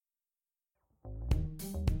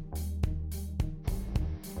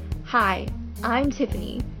Hi, I'm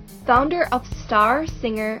Tiffany, founder of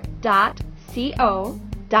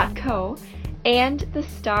StarSinger.co and the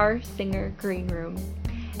Star Singer Green Room.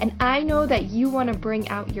 And I know that you want to bring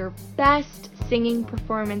out your best singing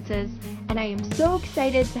performances, and I am so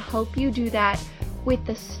excited to help you do that with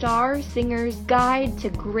the Star Singer's Guide to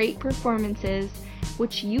Great Performances,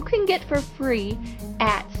 which you can get for free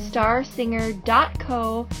at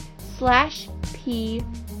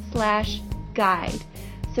starsinger.co/p/guide.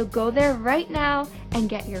 So go there right now and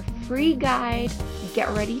get your free guide. Get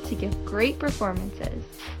ready to give great performances.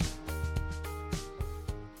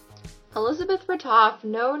 Elizabeth Rotoff,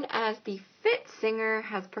 known as the Fit Singer,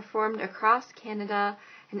 has performed across Canada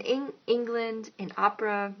and England in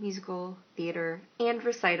opera, musical, theater, and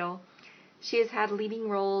recital. She has had leading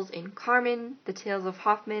roles in Carmen, The Tales of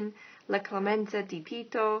Hoffmann, La Clemenza di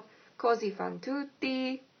Pito, Così fan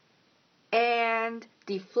tutti, and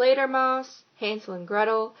Die Fledermaus, Hansel and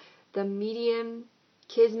Gretel, The Medium,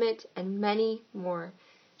 Kismet, and many more.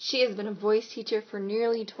 She has been a voice teacher for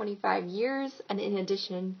nearly 25 years, and in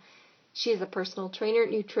addition, she is a personal trainer,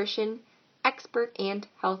 nutrition expert, and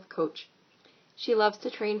health coach. She loves to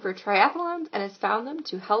train for triathlons and has found them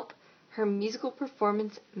to help her musical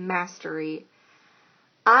performance mastery.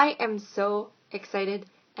 I am so excited,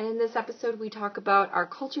 and in this episode we talk about our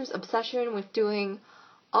culture's obsession with doing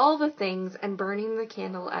all the things and burning the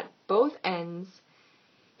candle at both ends,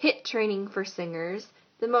 HIIT training for singers,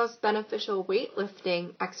 the most beneficial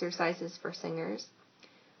weightlifting exercises for singers.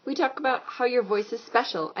 We talk about how your voice is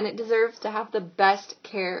special and it deserves to have the best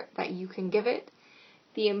care that you can give it,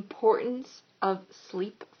 the importance of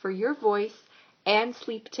sleep for your voice, and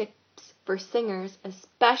sleep tips for singers,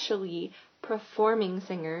 especially performing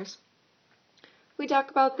singers. We talk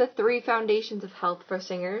about the 3 foundations of health for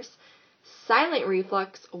singers, silent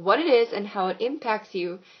reflux, what it is and how it impacts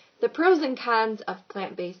you, the pros and cons of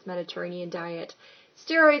plant-based Mediterranean diet,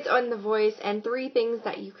 steroids on the voice, and 3 things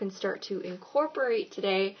that you can start to incorporate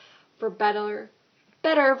today for better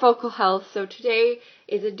vocal health. So today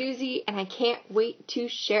is a doozy, and I can't wait to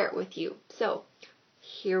share it with you. So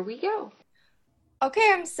here we go.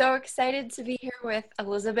 Okay, I'm so excited to be here with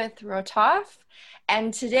Elizabeth Rotoff,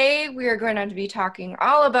 and today we are going to be talking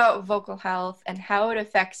all about vocal health and how it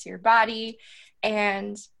affects your body,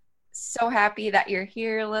 and so happy that you're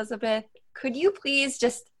here, Elizabeth. Could you please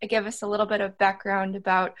just give us a little bit of background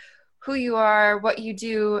about who you are, what you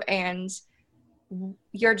do, and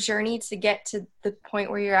your journey to get to the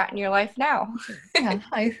point where you're at in your life now?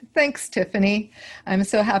 Hi. Thanks, Tiffany. I'm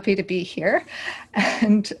so happy to be here.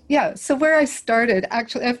 And so where I started,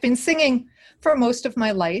 actually, I've been singing for most of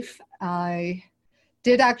my life. I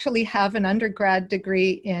did actually have an undergrad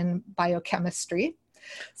degree in biochemistry.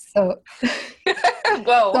 So,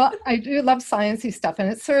 Whoa. So I do love sciencey stuff,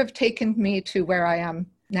 and it's sort of taken me to where I am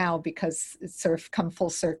now because it's sort of come full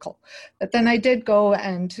circle. But then I did go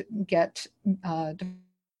and get a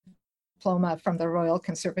diploma from the Royal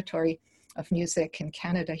Conservatory of Music in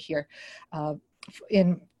Canada here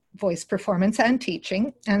in voice performance and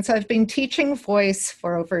teaching. And so I've been teaching voice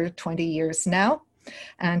for over 20 years now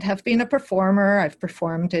and have been a performer. I've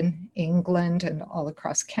performed in England and all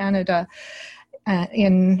across Canada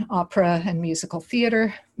in opera and musical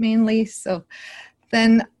theater mainly. So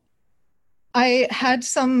then I had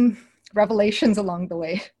some revelations along the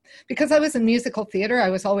way. Because I was in musical theater, I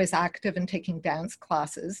was always active and taking dance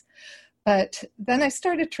classes. But then I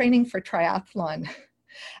started training for triathlon.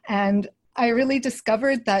 And I really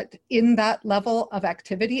discovered that in that level of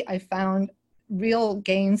activity, I found real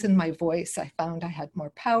gains in my voice. I found I had more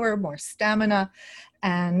power, more stamina.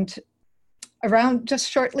 And around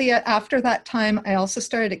just shortly after that time, I also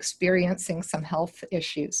started experiencing some health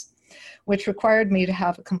issues, which required me to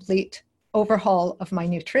have a complete overhaul of my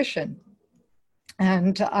nutrition.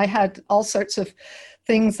 And I had all sorts of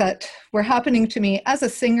things that were happening to me as a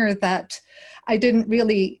singer that I didn't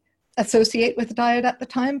really associate with diet at the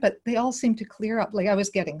time, but they all seemed to clear up. Like I was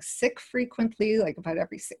getting sick frequently, like about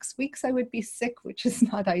every 6 weeks I would be sick, which is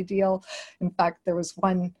not ideal. In fact, there was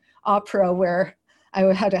one opera where I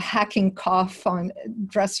had a hacking cough on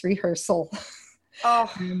dress rehearsal. Oh.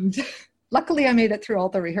 And luckily I made it through all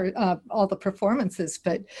the performances,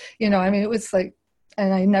 but it was like,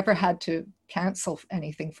 and I never had to cancel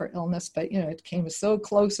anything for illness, but it came so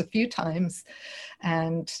close a few times.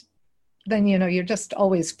 And then, you're just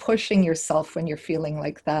always pushing yourself when you're feeling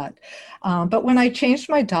like that. But when I changed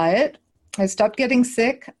my diet, I stopped getting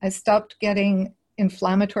sick. I stopped getting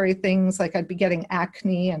inflammatory things, like I'd be getting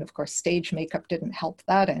acne, and of course stage makeup didn't help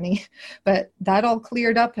that any, but that all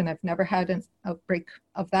cleared up and I've never had an outbreak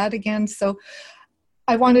of that again. So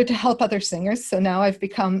I wanted to help other singers. So now I've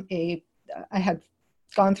become I had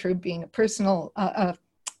gone through being a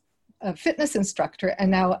fitness instructor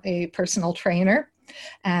and now a personal trainer.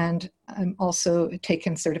 And I'm also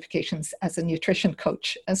taken certifications as a nutrition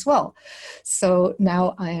coach as well. So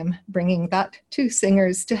now I am bringing that to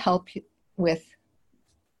singers to help with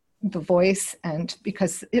the voice, and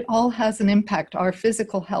because it all has an impact. Our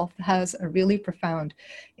physical health has a really profound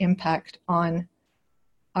impact on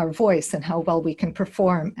our voice and how well we can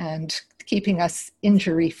perform and keeping us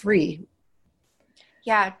injury free.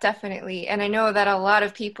 Yeah, definitely. And I know that a lot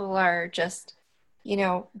of people are just,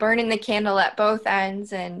 burning the candle at both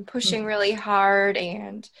ends and pushing really hard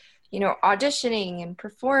and, auditioning and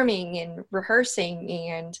performing and rehearsing.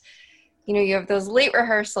 And, you have those late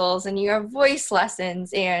rehearsals and you have voice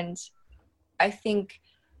lessons. And I think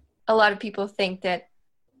a lot of people think that,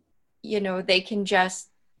 they can just,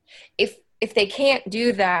 if they can't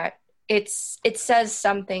do that, it says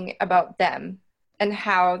something about them and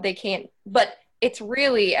how they can't, but it's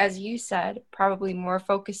really, as you said, probably more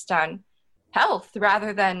focused on health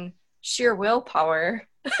rather than sheer willpower.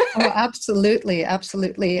 Oh, absolutely,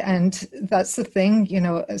 absolutely. And that's the thing,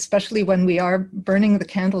 especially when we are burning the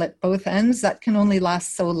candle at both ends, that can only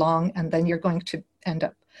last so long. And then you're going to end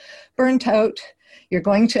up burnt out. You're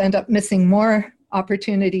going to end up missing more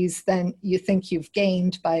opportunities than you think you've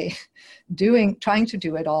gained by trying to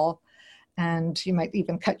do it all. And you might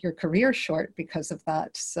even cut your career short because of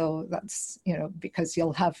that. So that's, because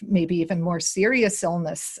you'll have maybe even more serious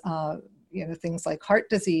illness, things like heart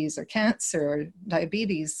disease or cancer or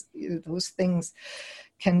diabetes. Those things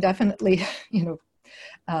can definitely,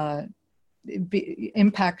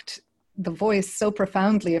 impact the voice so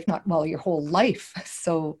profoundly, if not, well, your whole life.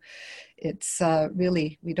 So it's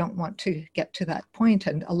really, we don't want to get to that point.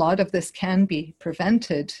 And a lot of this can be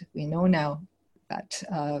prevented. We know now that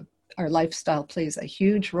our lifestyle plays a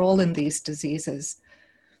huge role in these diseases.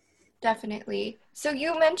 Definitely. So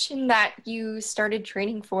you mentioned that you started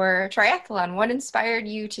training for triathlon. What inspired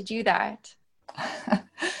you to do that?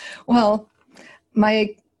 Well,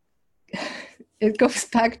 it goes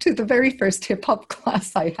back to the very first hip hop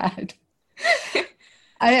class I had.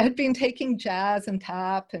 I had been taking jazz and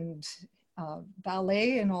tap and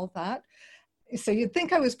ballet and all that. So you'd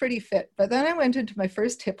think I was pretty fit, but then I went into my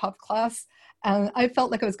first hip hop class and I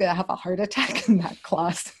felt like I was going to have a heart attack in that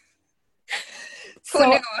class. Who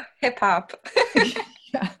knew hip hop?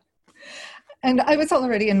 Yeah. And I was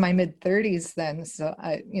already in my mid 30s then. So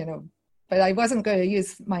but I wasn't going to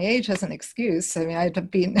use my age as an excuse. I mean,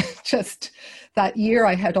 I'd been just that year,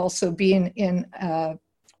 I had also been in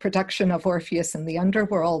production of Orpheus in the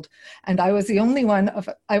Underworld. And I was the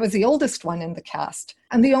oldest one in the cast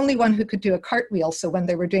and the only one who could do a cartwheel. So when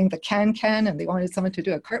they were doing the can and they wanted someone to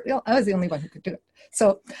do a cartwheel, I was the only one who could do it.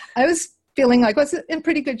 So I was feeling like I was in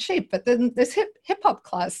pretty good shape, but then this hip hop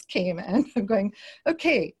class came and I'm going,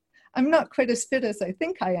 okay, I'm not quite as fit as I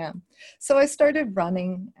think I am. So I started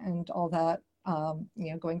running and all that,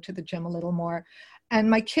 going to the gym a little more. And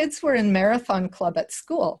my kids were in marathon club at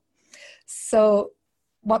school. So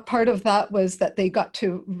what part of that was that they got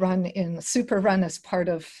to run in Super Run as part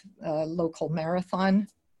of a local marathon.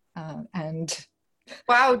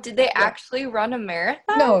 Wow, did they actually run a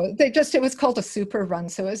marathon? No, it was called a Super Run.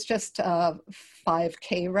 So it was just a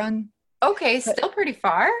 5K run. Okay, still pretty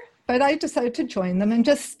far. But I decided to join them and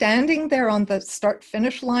just standing there on the start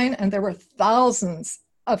finish line. And there were thousands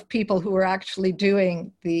of people who were actually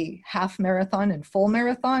doing the half marathon and full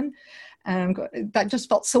marathon. And that just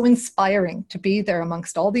felt so inspiring to be there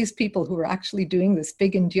amongst all these people who were actually doing this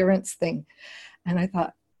big endurance thing. And I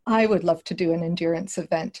thought, I would love to do an endurance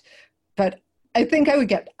event, but I think I would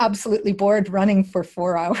get absolutely bored running for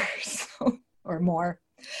 4 hours or more.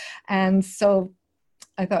 And so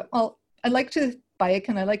I thought, well, I like to bike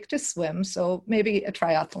and I like to swim, so maybe a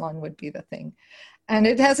triathlon would be the thing. And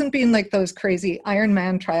it hasn't been like those crazy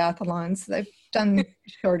Ironman triathlons. I've done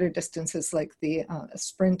shorter distances like the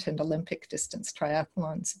sprint and Olympic distance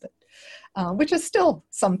triathlons, but which is still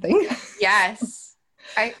something. Yes.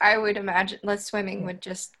 I would imagine swimming would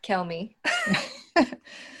just kill me.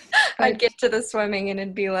 I'd get to the swimming and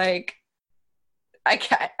it'd be like, I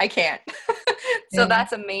can't. So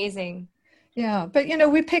that's amazing. Yeah, but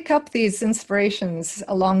we pick up these inspirations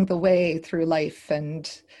along the way through life and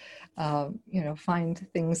find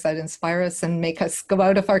things that inspire us and make us go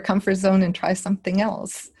out of our comfort zone and try something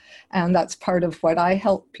else. And that's part of what I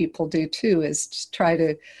help people do too, is just try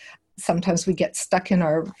to, sometimes we get stuck in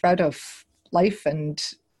our rut of life and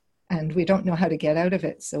we don't know how to get out of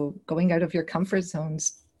it. So going out of your comfort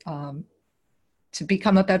zones to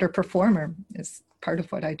become a better performer is part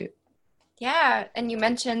of what I do. Yeah, and you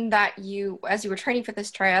mentioned that as you were training for this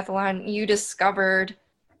triathlon, you discovered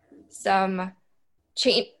some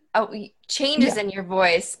changes Yeah. in your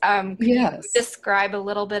voice. Could you Yes. describe a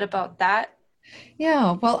little bit about that?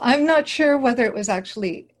 Yeah. Well, I'm not sure whether it was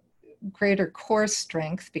actually greater core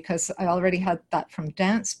strength because I already had that from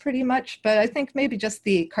dance pretty much, but I think maybe just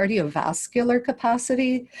the cardiovascular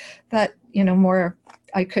capacity that, more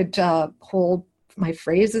I could hold my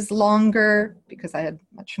phrases longer because I had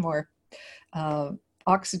much more uh,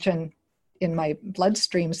 oxygen in my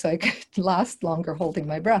bloodstream so I could last longer holding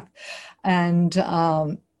my breath.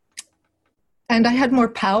 And I had more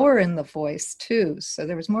power in the voice too. So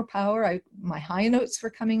there was more power. My high notes were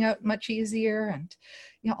coming out much easier. And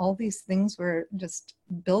all these things were just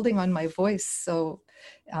building on my voice. So,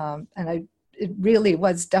 it really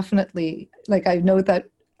was definitely, like, I know that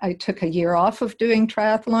I took a year off of doing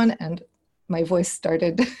triathlon and my voice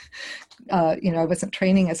started, I wasn't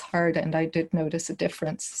training as hard and I did notice a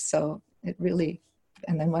difference. So it really,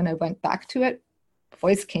 and then when I went back to it,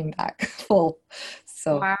 voice came back full.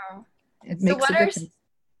 So Wow. it So makes what a are difference.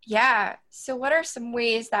 yeah? So what are some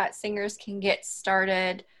ways that singers can get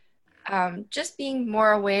started, just being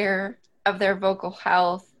more aware of their vocal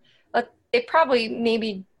health? They probably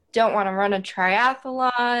maybe don't want to run a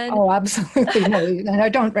triathlon. Oh, absolutely. No, and I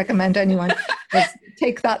don't recommend anyone just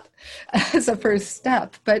take that as a first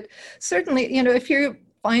step. But certainly, if you're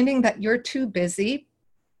finding that you're too busy,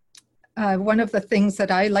 one of the things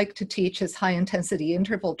that I like to teach is high intensity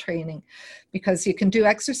interval training because you can do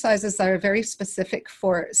exercises that are very specific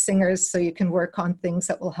for singers. So you can work on things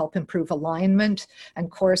that will help improve alignment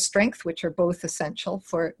and core strength, which are both essential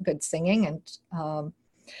for good singing. And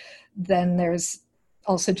then there's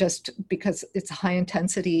also, just because it's high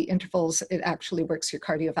intensity intervals, it actually works your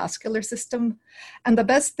cardiovascular system. And the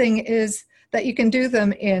best thing is that you can do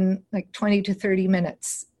them in like 20 to 30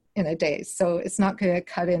 minutes in a day. So it's not going to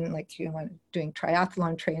cut in like doing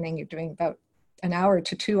triathlon training, you're doing about an hour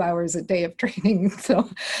to 2 hours a day of training. So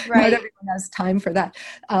not Right. everyone has time for that.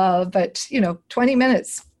 But 20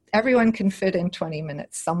 minutes, everyone can fit in 20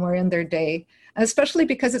 minutes somewhere in their day, especially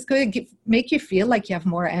because it's going to make you feel like you have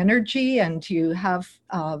more energy and you have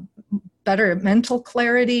better mental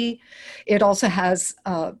clarity. It also has,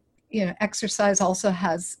 exercise also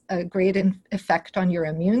has a great effect on your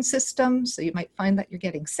immune system. So you might find that you're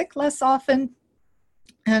getting sick less often.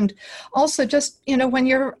 And also just, when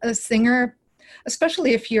you're a singer,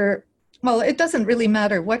 especially if you're, well, it doesn't really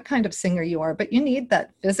matter what kind of singer you are, but you need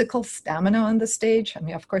that physical stamina on the stage. I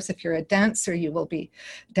mean, of course, if you're a dancer, you will be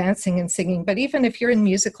dancing and singing. But even if you're in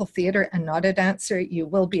musical theater and not a dancer, you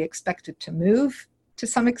will be expected to move to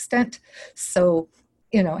some extent. So,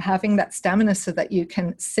 having that stamina so that you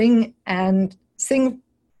can sing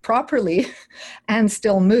properly and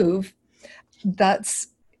still move, that's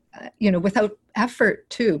without effort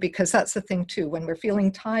too, because that's the thing too. When we're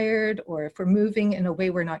feeling tired or if we're moving in a way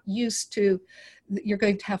we're not used to, you're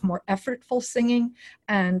going to have more effortful singing,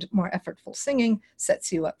 and more effortful singing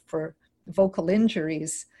sets you up for vocal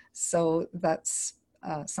injuries. So that's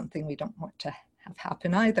something we don't want to have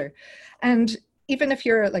happen either. And even if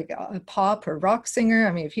you're like a pop or rock singer,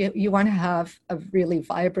 I mean, if you want to have a really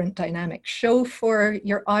vibrant, dynamic show for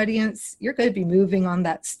your audience, you're going to be moving on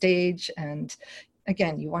that stage. And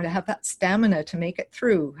again, you want to have that stamina to make it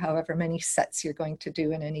through however many sets you're going to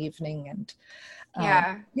do in an evening. And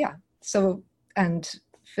Yeah. So, and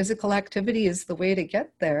physical activity is the way to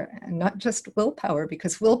get there, and not just willpower,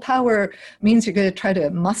 because willpower means you're going to try to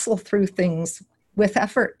muscle through things with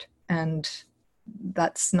effort. And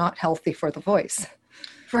that's not healthy for the voice.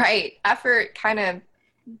 Right. Effort kind of,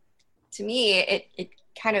 to me, it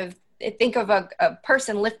kind of, I think of a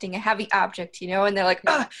person lifting a heavy object, and they're like,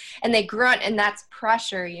 ugh, and they grunt, and that's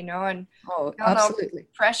pressure, and Oh, I don't know if absolutely.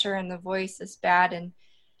 pressure in the voice is bad. And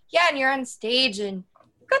yeah, and you're on stage and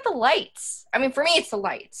you've got the lights. I mean, for me, it's the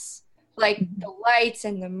lights. Like the lights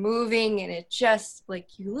and the moving, and it just,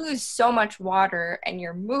 like, you lose so much water and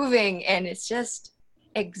you're moving, and it's just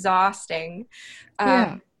exhausting.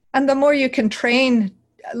 Yeah. And the more you can train,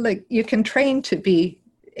 like you can train to be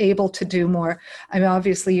able to do more. I mean,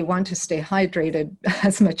 obviously you want to stay hydrated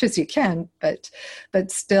as much as you can, but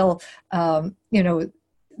still,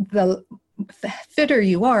 the fitter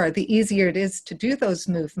you are, the easier it is to do those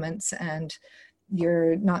movements, and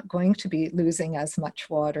you're not going to be losing as much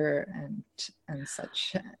water and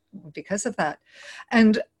such because of that.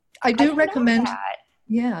 And I I do didn't know recommend, that.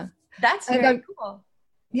 yeah. That's And very cool.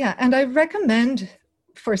 yeah, and I recommend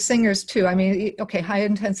for singers too. I mean, okay, high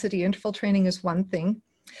intensity interval training is one thing,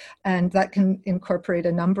 and that can incorporate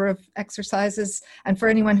a number of exercises. And for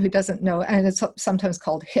anyone who doesn't know, and it's sometimes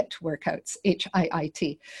called HIIT workouts,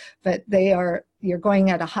 HIIT, but you're going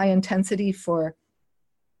at a high intensity for,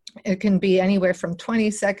 it can be anywhere from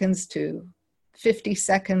 20 seconds to 50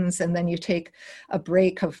 seconds, and then you take a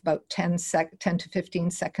break of about 10 to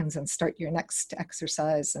 15 seconds and start your next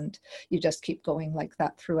exercise, and you just keep going like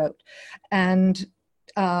that throughout. And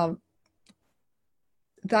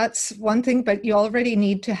that's one thing, but you already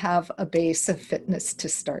need to have a base of fitness to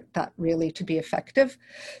start that really to be effective.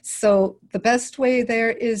 So the best way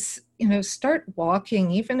there is, start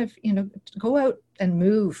walking, even if, go out and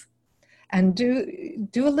move and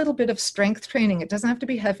do a little bit of strength training. It doesn't have to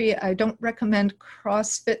be heavy. I don't recommend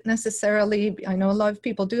CrossFit necessarily. I know a lot of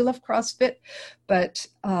people do love CrossFit, but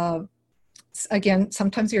again,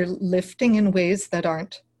 sometimes you're lifting in ways that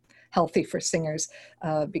aren't healthy for singers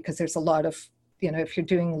because there's a lot of, if you're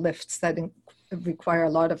doing lifts that require a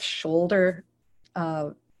lot of shoulder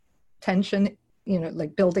tension,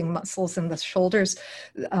 like building muscles in the shoulders,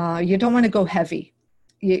 you don't want to go heavy.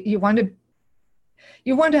 You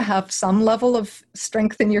want to have some level of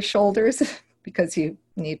strength in your shoulders because you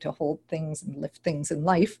need to hold things and lift things in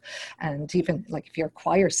life. And even like if you're a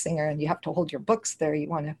choir singer and you have to hold your books there, you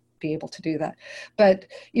want to be able to do that. But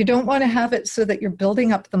you don't want to have it so that you're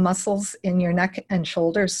building up the muscles in your neck and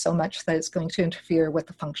shoulders so much that it's going to interfere with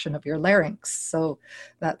the function of your larynx. So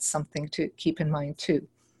that's something to keep in mind too.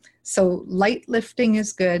 So light lifting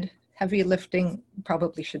is good. Heavy lifting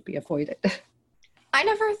probably should be avoided. I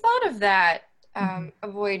never thought of that.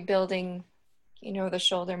 Avoid building, the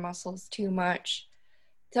shoulder muscles too much.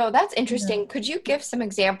 So that's interesting. Yeah. Could you give some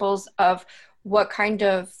examples of what kind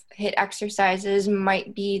of HIIT exercises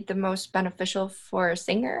might be the most beneficial for a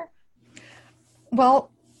singer?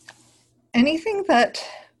 Well, anything that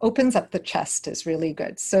opens up the chest is really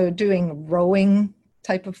good. So doing rowing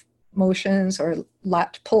type of motions or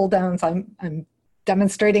lat pull downs. I'm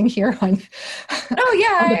demonstrating here on, on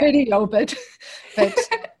the video, but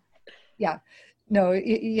yeah. No,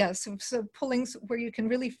 yeah, so pulling where you can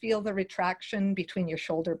really feel the retraction between your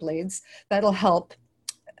shoulder blades, that'll help.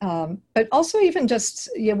 But also even just,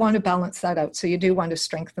 you want to balance that out. So you do want to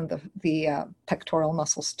strengthen the pectoral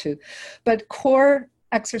muscles too. But core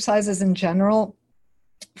exercises in general,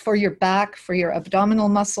 for your back, for your abdominal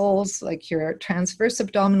muscles, like your transverse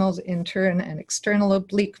abdominals, internal and external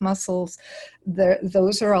oblique muscles,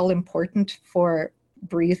 those are all important for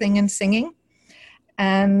breathing and singing.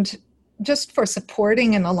 And just for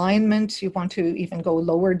supporting and alignment, you want to even go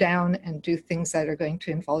lower down and do things that are going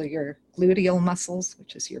to involve your gluteal muscles,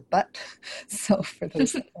 which is your butt. So for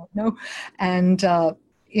those that don't know, and,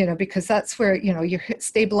 because that's where, you're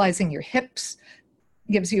stabilizing your hips,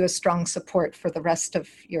 gives you a strong support for the rest of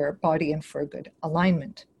your body and for good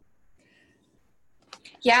alignment.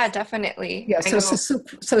 Yeah, definitely. Yeah,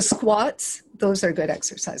 so squats, those are good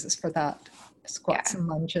exercises for that. Squats and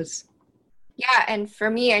lunges. Yeah, and for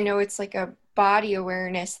me, I know it's like a body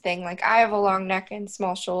awareness thing. Like I have a long neck and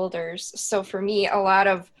small shoulders, so for me, a lot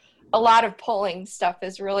of pulling stuff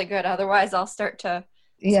is really good. Otherwise, I'll start to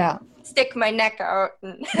stick my neck out.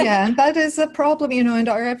 Yeah, and that is a problem, and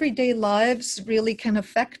our everyday lives really can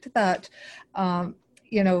affect that.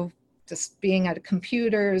 Just being at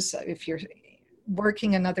computers, if you're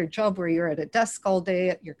working another job where you're at a desk all day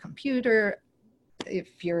at your computer,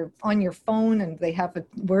 if you're on your phone and they have a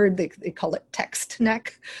word, they call it text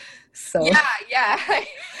neck. So yeah.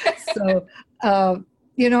 So,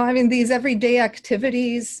 these everyday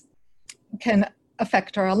activities can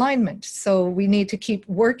affect our alignment. So we need to keep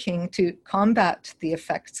working to combat the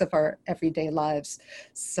effects of our everyday lives.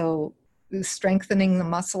 So strengthening the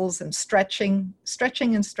muscles and stretching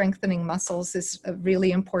and strengthening muscles is a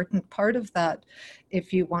really important part of that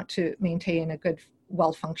if you want to maintain a good,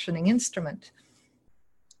 well-functioning instrument.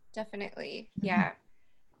 Definitely, yeah.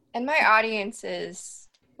 And my audience is,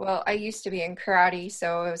 well, I used to be in karate,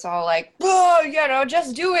 so it was all like, oh,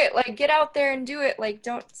 just do it. Like, get out there and do it. Like,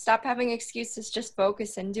 don't stop having excuses, just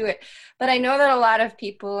focus and do it. But I know that a lot of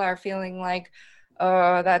people are feeling like,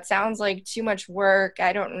 oh, that sounds like too much work.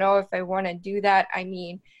 I don't know if I want to do that. I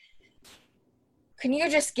mean, can you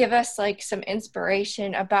just give us like some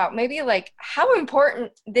inspiration about maybe like how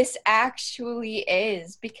important this actually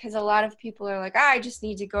is? Because a lot of people are like, I just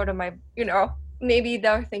need to go to my, maybe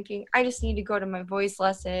they're thinking, I just need to go to my voice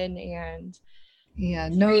lesson and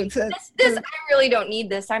I really don't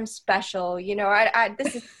need this. I'm special.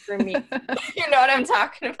 This is for me. You know what I'm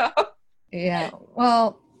talking about? Yeah.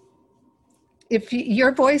 Well, if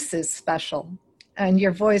your voice is special and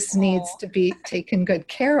your voice needs to be taken good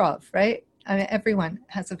care of, right? I mean, everyone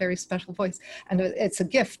has a very special voice and it's a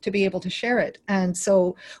gift to be able to share it. And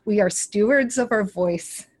so we are stewards of our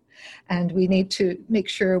voice and we need to make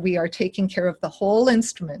sure we are taking care of the whole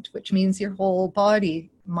instrument, which means your whole body,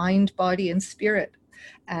 mind, body, and spirit.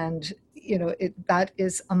 And, that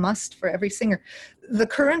is a must for every singer. The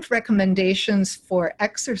current recommendations for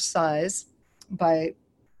exercise by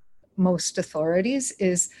most authorities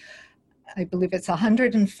is, I believe it's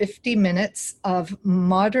 150 minutes of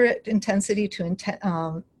moderate intensity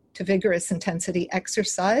to vigorous intensity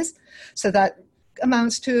exercise. So that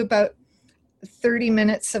amounts to about 30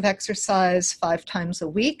 minutes of exercise 5 times a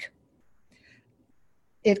week.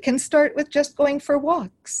 It can start with just going for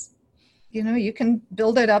walks. You can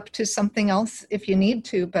build it up to something else if you need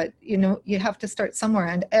to, but you have to start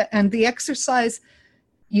somewhere. And the exercise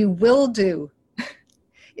you will do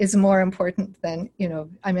is more important than,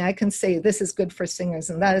 I can say this is good for singers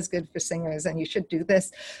and that is good for singers and you should do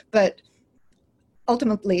this, but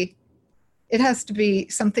ultimately it has to be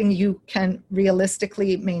something you can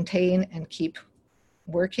realistically maintain and keep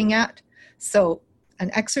working at. So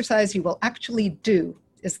an exercise you will actually do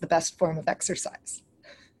is the best form of exercise.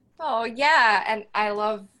 Oh yeah, and I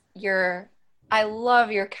love your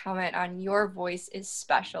comment on your voice is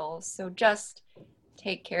special. So just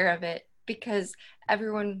take care of it because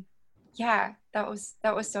everyone, yeah, that was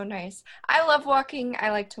so nice. I love walking.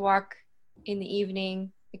 I like to walk in the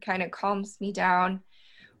evening. It kind of calms me down,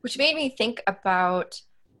 which made me think about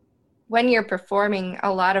when you're performing,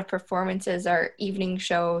 a lot of performances are evening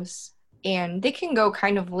shows and they can go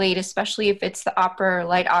kind of late, especially if it's the opera or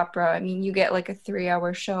light opera. I mean, you get like a 3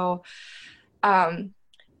 hour show. Um,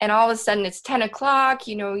 and all of a sudden it's 10 o'clock,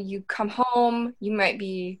 you come home, you might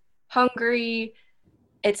be hungry.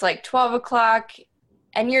 It's like 12 o'clock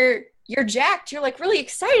and you're jacked. You're like really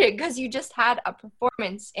excited because you just had a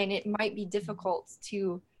performance and it might be difficult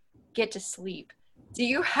to get to sleep. Do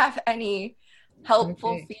you have any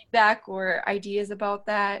helpful Okay. feedback or ideas about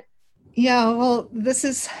that? Yeah, well,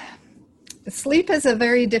 sleep is a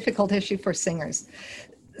very difficult issue for singers.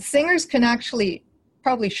 Singers can actually,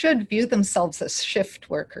 probably should view themselves as shift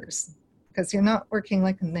workers because you're not working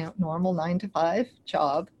like a normal 9 to 5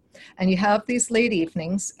 job. And you have these late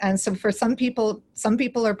evenings. And so for some people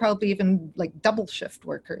are probably even like double shift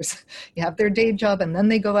workers. You have their day job and then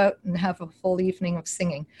they go out and have a full evening of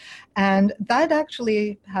singing. And that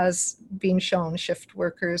actually has been shown. Shift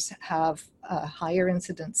workers have a higher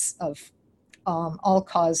incidence of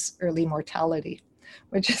all-cause early mortality,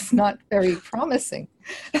 which is not very promising.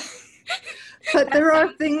 But there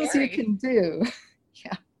are things Scary. you can do.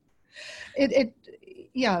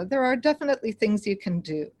 Yeah, there are definitely things you can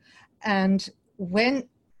do. And when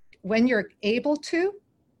you're able to,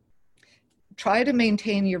 try to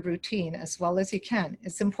maintain your routine as well as you can.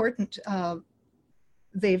 It's important.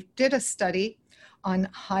 They did a study on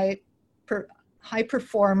high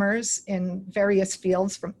performers in various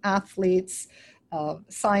fields, from athletes,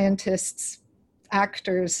 scientists,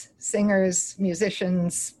 actors, singers,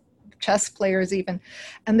 musicians, chess players even.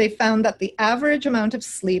 And they found that the average amount of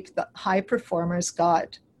sleep that high performers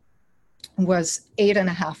got was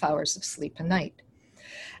 8.5 hours of sleep a night.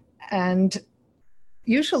 And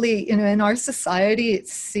usually, in our society,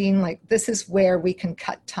 it's seen like this is where we can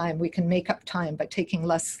cut time. We can make up time by taking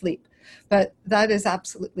less sleep. But that is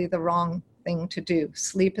absolutely the wrong thing to do.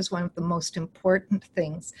 Sleep is one of the most important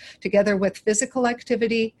things. Together with physical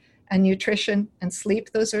activity and nutrition and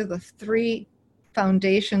sleep, those are the 3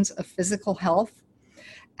 foundations of physical health.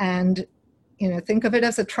 And, think of it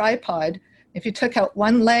as a tripod. If you took out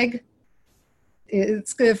one leg,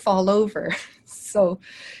 it's going to fall over. So,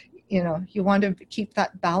 you want to keep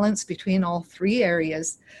that balance between all 3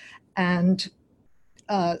 areas. And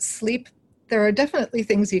sleep, there are definitely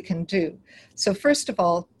things you can do. So first of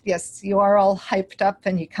all, yes, you are all hyped up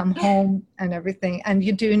and you come home and everything, and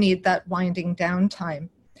you do need that winding down time.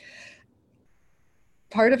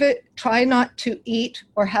 Part of it, try not to eat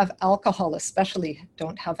or have alcohol, especially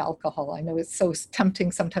don't have alcohol. I know it's so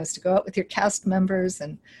tempting sometimes to go out with your cast members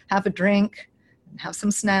and have a drink and have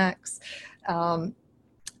some snacks.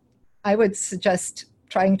 I would suggest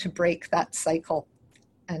trying to break that cycle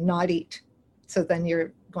and not eat. So then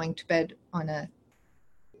you're going to bed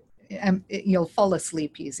you'll fall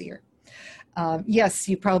asleep easier. Yes,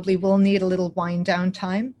 you probably will need a little wind down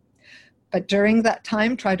time, but during that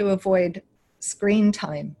time, try to avoid screen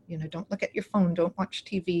time. Don't look at your phone, don't watch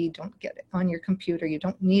TV, don't get on your computer. You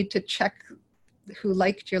don't need to check who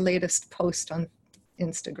liked your latest post on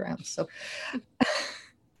Instagram. So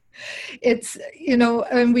it's,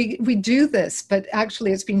 and we do this, but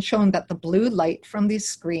actually it's been shown that the blue light from these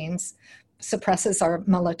screens suppresses our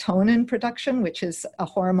melatonin production, which is a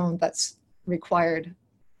hormone that's required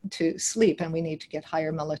to sleep, and we need to get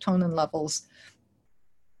higher melatonin levels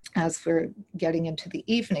as we're getting into the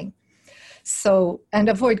evening. So, and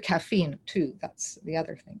avoid caffeine too, that's the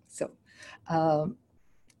other thing. So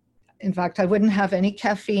In fact, I wouldn't have any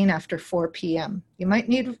caffeine after 4 p.m. You might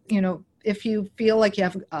need, if you feel like you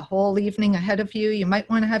have a whole evening ahead of you, you might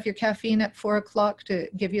want to have your caffeine at 4 o'clock to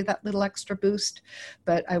give you that little extra boost,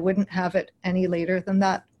 but I wouldn't have it any later than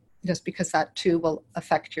that, just because that too will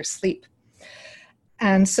affect your sleep.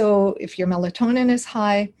 And so if your melatonin is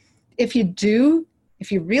high, if you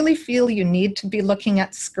really feel you need to be looking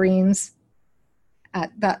at screens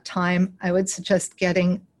at that time, I would suggest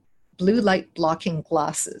getting blue light blocking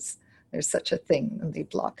glasses. There's such a thing, and they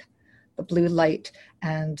block the blue light,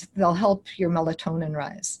 and they'll help your melatonin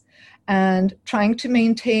rise. And trying to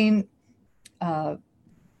maintain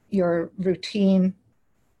your routine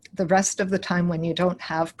the rest of the time when you don't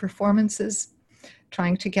have performances,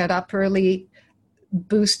 trying to get up early,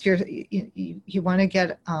 boost you want to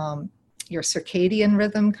get your circadian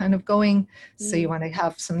rhythm kind of going. So you want to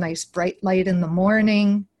have some nice bright light in the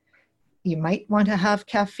morning. You might want to have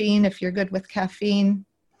caffeine if you're good with caffeine.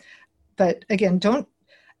 But again,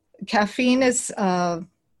 caffeine is, some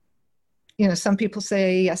people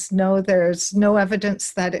say yes, no, there's no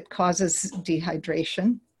evidence that it causes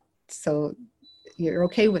dehydration. So you're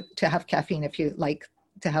okay to have caffeine if you like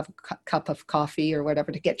to have a cup of coffee or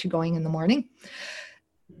whatever to get you going in the morning.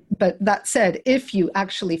 But that said, if you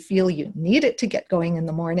actually feel you need it to get going in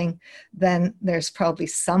the morning, then there's probably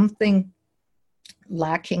something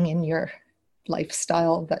lacking in your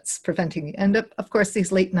lifestyle that's preventing you. And of course,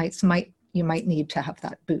 these late nights you might need to have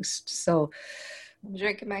that boost. So I'm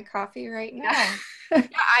drinking my coffee right now.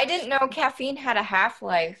 I didn't know caffeine had a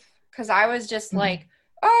half-life, because I was just like,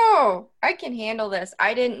 oh, I can handle this.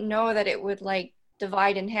 I didn't know that it would like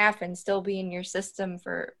divide in half and still be in your system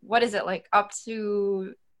for, what is it, like up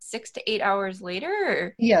to 6 to 8 hours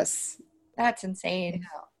later? Yes. That's insane.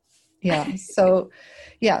 Yeah. So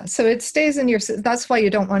it stays in your, that's why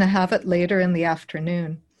you don't want to have it later in the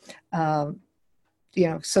afternoon. So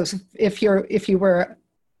if you were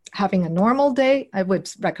having a normal day, I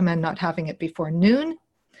would recommend not having it before noon.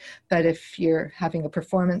 But if you're having a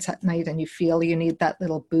performance at night and you feel you need that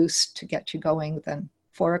little boost to get you going, then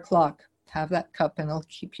 4 o'clock, have that cup and it'll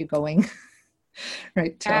keep you going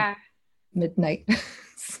right till midnight.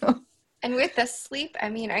 So. And with the sleep, I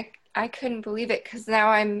mean, I couldn't believe it, because now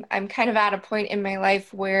I'm kind of at a point in my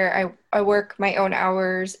life where I work my own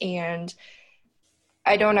hours and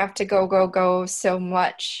I don't have to go so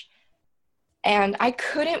much. And I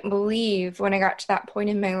couldn't believe when I got to that point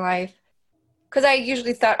in my life, because I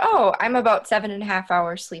usually thought, oh, I'm about 7.5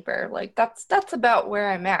 hours sleeper. Like that's about where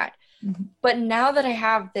I'm at. Mm-hmm. But now that I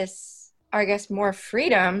have this, I guess, more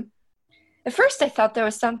freedom, at first I thought there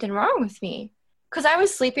was something wrong with me, because I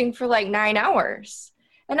was sleeping for like 9 hours.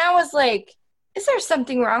 And I was like, is there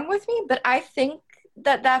something wrong with me? But I think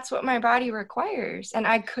that that's what my body requires. And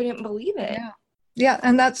I couldn't believe it. Yeah,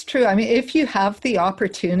 and that's true. I mean, if you have the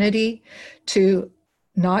opportunity to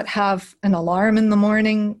not have an alarm in the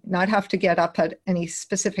morning, not have to get up at any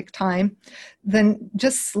specific time, then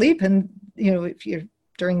just sleep. And, if you're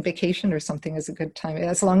during vacation or something is a good time,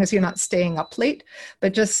 as long as you're not staying up late,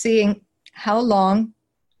 but just seeing how long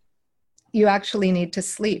you actually need to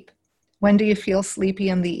sleep. When do you feel sleepy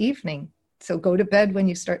in the evening? So go to bed when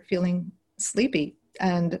you start feeling sleepy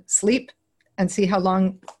and sleep and see how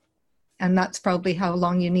long, and that's probably how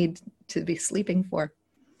long you need to be sleeping for.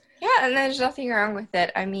 Yeah, and there's nothing wrong with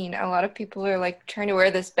it. I mean, a lot of people are like trying to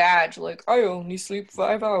wear this badge, like, I only sleep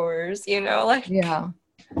 5 hours, like, yeah.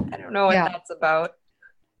 I don't know what that's about.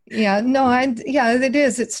 Yeah, no, it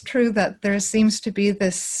is. It's true that there seems to be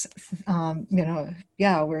this,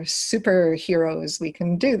 we're superheroes. We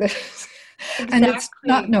can do this. Exactly. And it's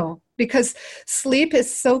not, because sleep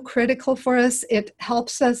is so critical for us. It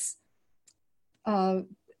helps us. There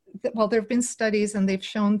have been studies and they've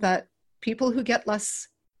shown that people who get less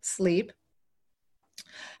sleep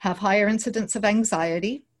have higher incidence of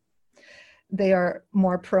anxiety. They are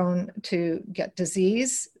more prone to get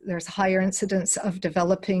disease. There's higher incidence of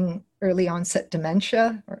developing early onset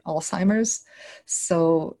dementia or Alzheimer's.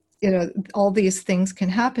 So, all these things can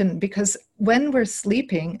happen because when we're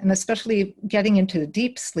sleeping, and especially getting into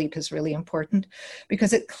deep sleep is really important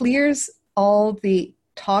because it clears all the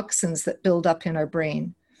toxins that build up in our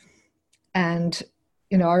brain. And,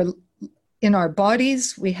 in our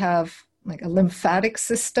bodies, we have like a lymphatic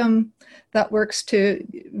system that works to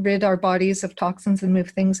rid our bodies of toxins and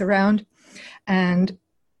move things around. And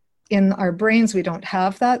in our brains, we don't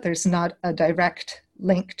have that. There's not a direct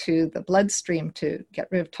link to the bloodstream to get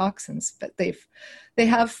rid of toxins, but they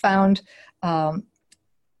have found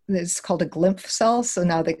it's called a glymph cell. So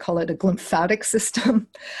now they call it a glymphatic system.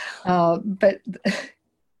 But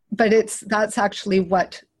that's actually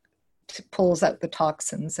what pulls out the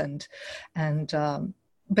toxins and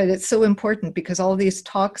but it's so important because all these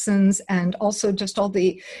toxins and also just all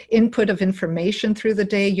the input of information through the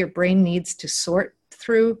day your brain needs to sort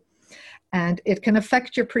through. And it can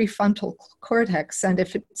affect your prefrontal cortex. And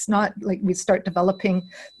if it's not, like, we start developing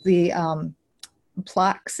the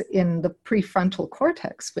plaques in the prefrontal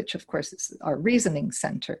cortex, which of course is our reasoning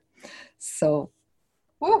center. So,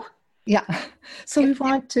 Woo. yeah. So we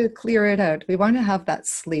want to clear it out. We want to have that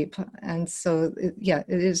sleep. And so, it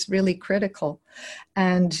is really critical.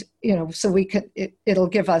 And, so it'll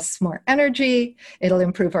give us more energy. It'll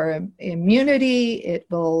improve our immunity. It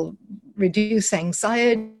will reduce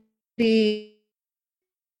anxiety.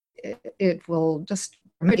 It will just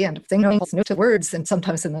the end of things, new to words, and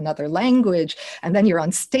sometimes in another language, and then you're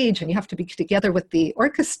on stage and you have to be together with the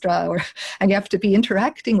orchestra, and you have to be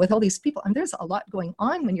interacting with all these people, and there's a lot going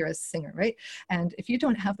on when you're a singer, right? And if you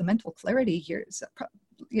don't have the mental clarity,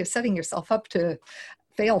 you're setting yourself up to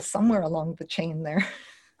fail somewhere along the chain there.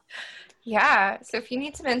 Yeah, so if you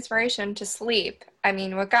need some inspiration to sleep, I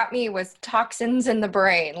mean, what got me was toxins in the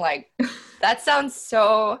brain. Like, that sounds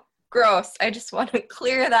so gross. I just want to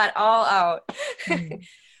clear that all out.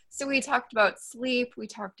 So we talked about sleep. We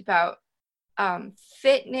talked about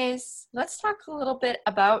fitness. Let's talk a little bit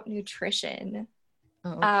about nutrition.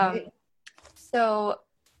 Okay. So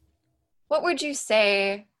what would you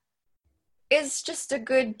say is just a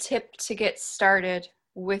good tip to get started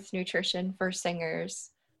with nutrition for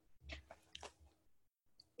singers?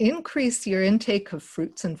 Increase your intake of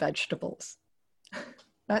fruits and vegetables.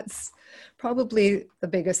 That's probably the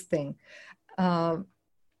biggest thing.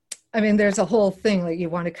 I mean, there's a whole thing, like you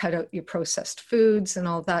want to cut out your processed foods and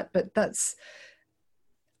all that, but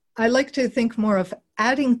I like to think more of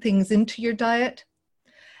adding things into your diet.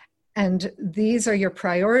 And these are your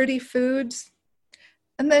priority foods.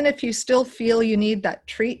 And then if you still feel you need that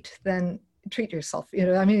treat, then treat yourself.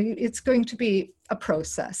 I mean, it's going to be a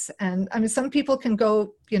process. And I mean, some people can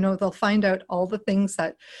go, they'll find out all the things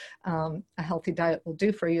that a healthy diet will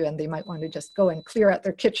do for you, and they might want to just go and clear out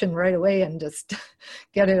their kitchen right away and just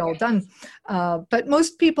get it all done. But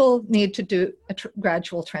most people need to do a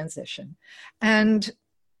gradual transition. And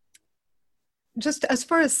just as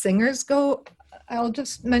far as singers go, I'll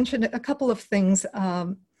just mention a couple of things.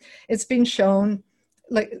 It's been shown,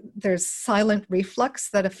 like, there's silent reflux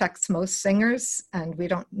that affects most singers, and we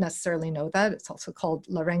don't necessarily know that. It's also called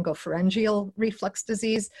laryngopharyngeal reflux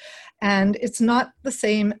disease, and it's not the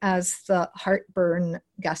same as the heartburn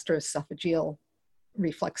gastroesophageal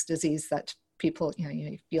reflux disease that people,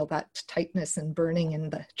 you feel that tightness and burning in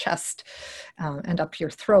the chest and up your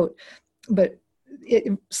throat. But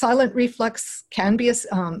silent reflux can be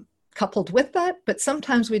coupled with that, but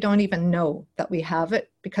sometimes we don't even know that we have it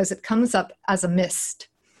because it comes up as a mist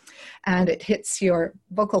and it hits your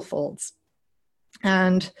vocal folds.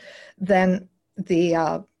 And then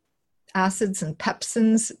the acids and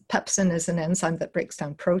pepsins, pepsin is an enzyme that breaks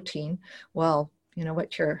down protein. Well, you know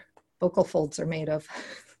what your vocal folds are made of.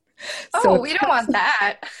 So we don't want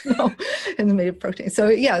that. No, it's made of protein. So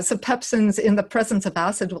so pepsins in the presence of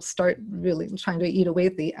acid will start really trying to eat away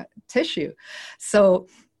the tissue. So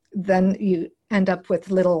then you end up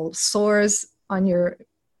with little sores on your,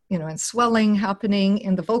 and swelling happening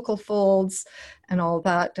in the vocal folds and all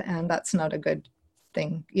that. And that's not a good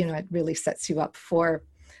thing. It really sets you up for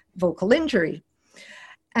vocal injury.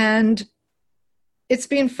 And it's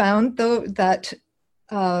been found, though, that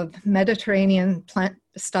Mediterranean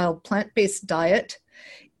plant-based diet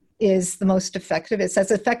is the most effective. It's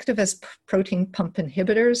as effective as protein pump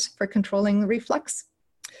inhibitors for controlling the reflux.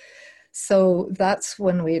 So that's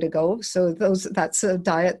one way to go. So that's a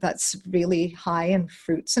diet that's really high in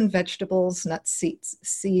fruits and vegetables, nuts,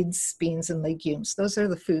 seeds, beans, and legumes. Those are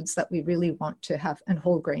the foods that we really want to have, and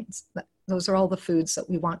whole grains. Those are all the foods that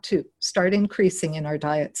we want to start increasing in our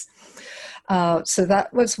diets. So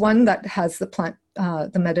that was one that has the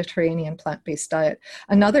Mediterranean plant-based diet.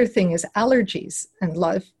 Another thing is allergies, and a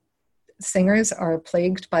lot of singers are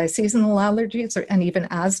plagued by seasonal allergies and even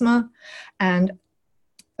asthma. And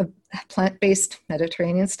a plant-based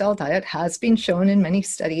Mediterranean style diet has been shown in many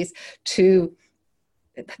studies to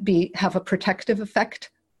have a protective effect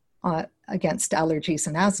against allergies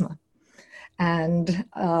and asthma. And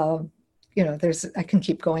I can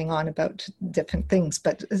keep going on about different things,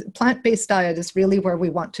 but plant-based diet is really where we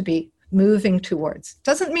want to be moving towards.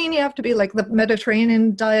 Doesn't mean you have to be like the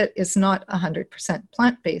Mediterranean diet is not 100%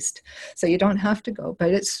 plant-based, so you don't have to go, but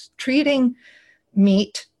it's treating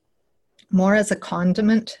meat more as a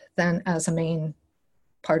condiment than as a main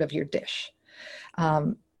part of your dish.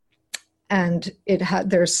 And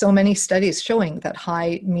there's so many studies showing that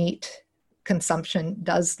high meat consumption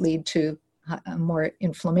does lead to more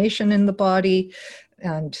inflammation in the body,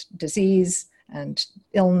 and disease and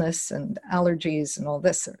illness and allergies and all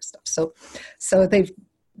this sort of stuff. So they've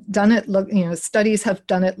done it, studies have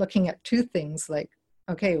done it looking at two things, like,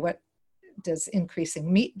 okay, what does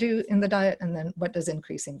increasing meat do in the diet? And then what does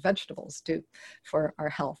increasing vegetables do for our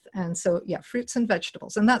health? And so, yeah, fruits and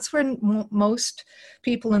vegetables. And that's where most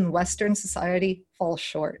people in Western society fall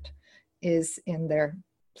short, is in their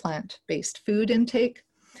plant-based food intake.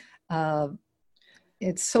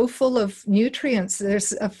 It's so full of nutrients.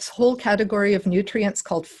 There's a whole category of nutrients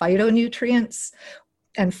called phytonutrients,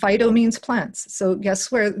 and phyto means plants. So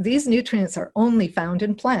guess where these nutrients are only found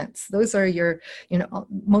in plants. Those are your,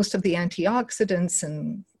 most of the antioxidants,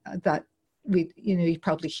 and that you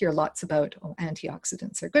probably hear lots about,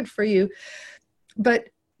 antioxidants are good for you. But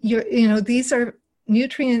these are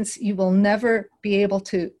nutrients you will never be able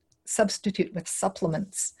to substitute with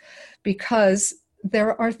supplements, because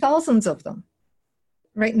there are thousands of them.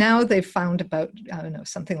 Right now, they've found about,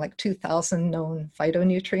 something like 2,000 known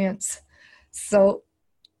phytonutrients. So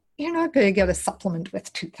you're not going to get a supplement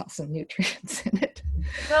with 2,000 nutrients in it.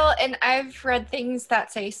 Well, and I've read things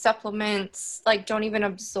that say supplements don't even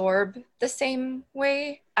absorb the same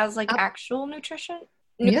way as actual nutrition.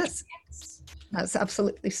 Yes, that's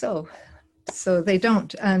absolutely so. So they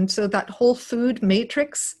don't. And so that whole food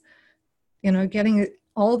matrix, getting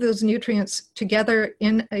all those nutrients together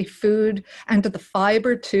in a food, and to the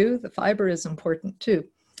fiber too. The fiber is important too.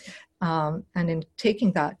 And in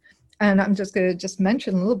taking that, and I'm just going to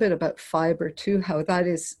mention a little bit about fiber too, how that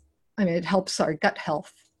is, it helps our gut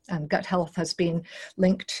health, and gut health has been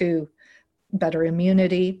linked to better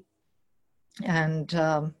immunity and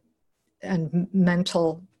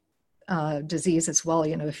mental disease as well,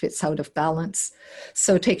 if it's out of balance.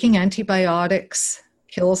 So taking antibiotics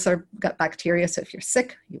kills our gut bacteria. So if you're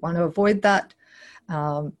sick, you want to avoid that.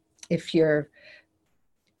 If you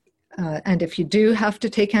do have to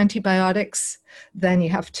take antibiotics, then you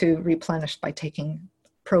have to replenish by taking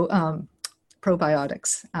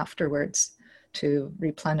probiotics afterwards to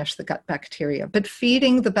replenish the gut bacteria. But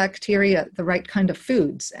feeding the bacteria the right kind of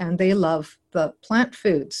foods, and they love the plant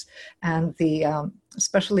foods, and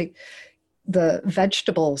especially the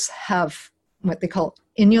vegetables have what they call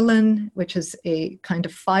inulin, which is a kind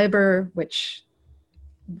of fiber which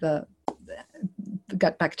the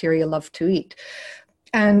gut bacteria love to eat.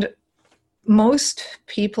 And most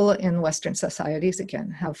people in Western societies,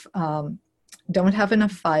 again, don't have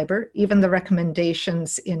enough fiber. Even the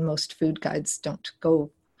recommendations in most food guides don't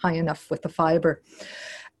go high enough with the fiber.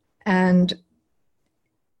 And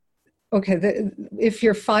okay, if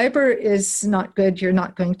your fiber is not good, you're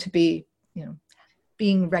not going to be,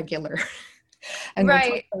 being regular. And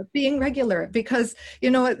right. Being regular, because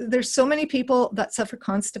there's so many people that suffer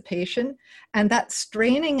constipation, and that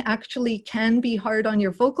straining actually can be hard on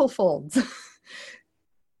your vocal folds.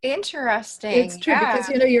 Interesting. It's true, because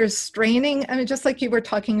you're straining. Just like you were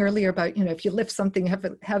talking earlier about, if you lift something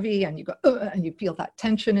heavy and you go and you feel that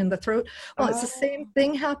tension in the throat. Well, it's the same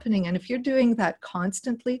thing happening. And if you're doing that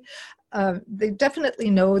constantly, they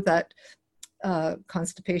definitely know that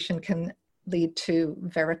constipation can lead to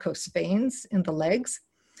varicose veins in the legs,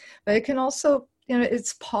 but it can also,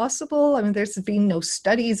 it's possible. There's been no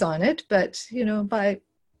studies on it, but by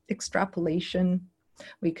extrapolation,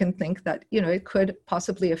 we can think that it could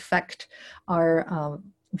possibly affect our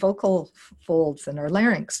vocal folds and our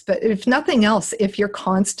larynx. But if nothing else, if you're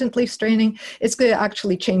constantly straining, it's going to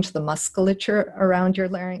actually change the musculature around your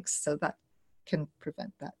larynx, so that can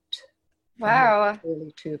prevent that. Wow.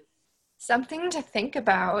 Really too. Something to think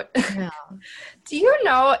about. Yeah. Do you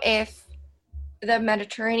know if the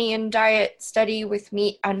Mediterranean diet study with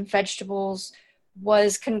meat and vegetables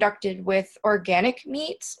was conducted with organic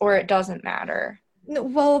meats, or it doesn't matter? No,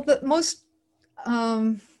 well,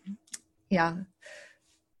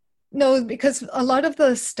 No, because a lot of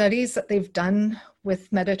the studies that they've done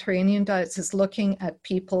with Mediterranean diets is looking at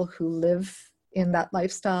people who live in that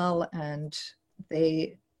lifestyle, and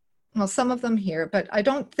some of them here, but I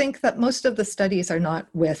don't think that most of the studies are not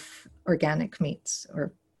with organic meats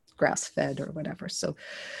or grass-fed or whatever. So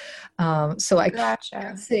I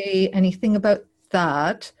can't say anything about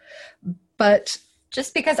that, but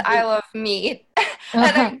just because I love meat,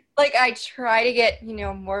 and I try to get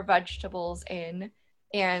more vegetables in,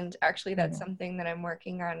 and actually that's something that I'm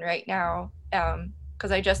working on right now.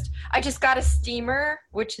 Because I just got a steamer,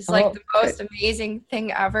 which is the most amazing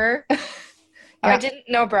thing ever. Yeah. I didn't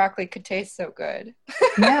know broccoli could taste so good.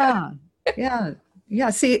 Yeah.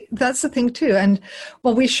 See, that's the thing too. And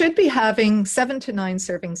we should be having 7 to 9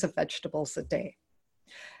 servings of vegetables a day.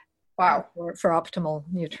 Wow. For optimal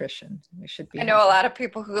nutrition. We should be. I know a lot of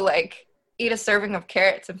people who eat a serving of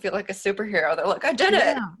carrots and feel like a superhero. They're like, I did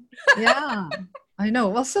it. Yeah. I know.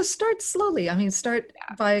 Well, so start slowly. I mean, start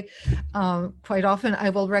by, quite often I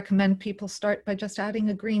will recommend people start by just adding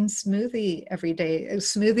a green smoothie every day.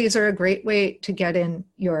 Smoothies are a great way to get in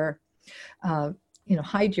your,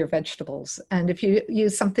 hide your vegetables. And if you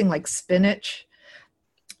use something like spinach,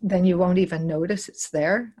 then you won't even notice it's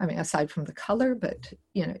there. I mean, aside from the color, but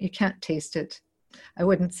you can't taste it. I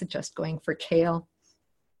wouldn't suggest going for kale,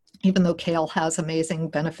 even though kale has amazing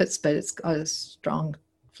benefits, but it's got a strong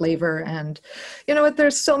flavor. And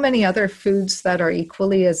there's so many other foods that are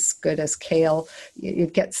equally as good as kale.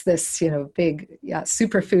 It gets this big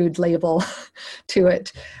superfood label to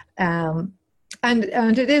it, and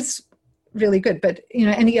it is really good. But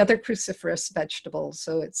any other cruciferous vegetable,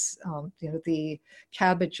 so it's the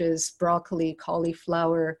cabbages, broccoli,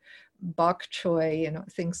 cauliflower, bok choy,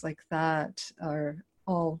 things like that are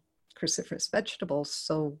all cruciferous vegetables.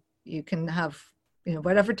 So you can have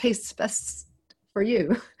whatever tastes best for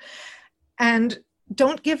you. And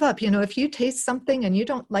don't give up. If you taste something and you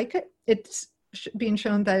don't like it, it's been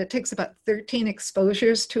shown that it takes about 13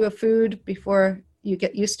 exposures to a food before you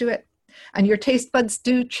get used to it. And your taste buds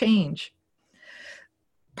do change.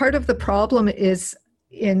 Part of the problem is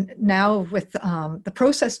now with the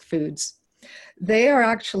processed foods, they are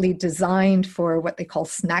actually designed for what they call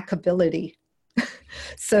snackability.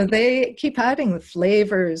 So they keep adding the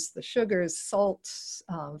flavors, the sugars, salts,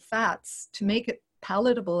 fats to make it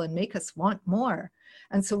palatable and make us want more.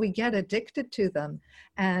 And so we get addicted to them.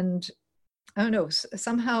 And I don't know,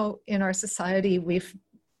 somehow in our society, we've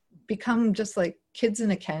become just like kids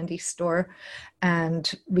in a candy store, and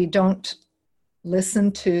we don't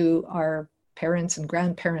listen to our parents and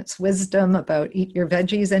grandparents' wisdom about eat your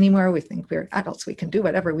veggies anymore. We think we're adults, we can do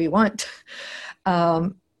whatever we want.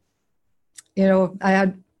 I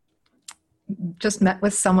had just met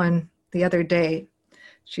with someone the other day.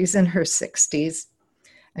 She's in her 60s.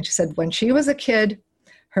 And she said when she was a kid,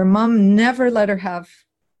 her mom never let her have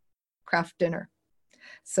Kraft dinner.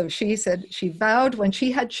 So she said she vowed when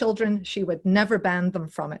she had children, she would never ban them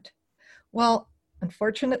from it. Well,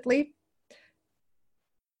 unfortunately,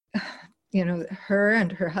 her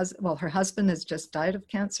and her husband, her husband has just died of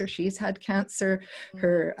cancer. She's had cancer.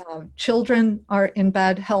 Her children are in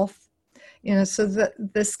bad health. So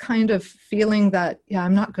this kind of feeling that,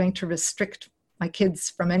 I'm not going to restrict my kids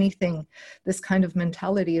from anything, this kind of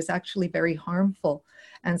mentality is actually very harmful.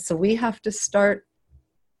 And so we have to start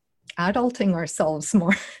adulting ourselves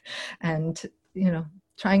more and,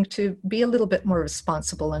 trying to be a little bit more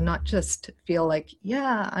responsible and not just feel like,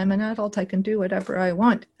 I'm an adult, I can do whatever I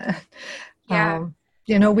want.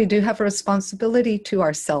 We do have a responsibility to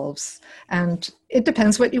ourselves, and it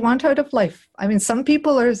depends what you want out of life. I mean, some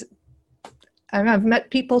people I've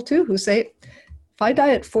met people too who say, if I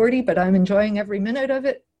die at 40, but I'm enjoying every minute of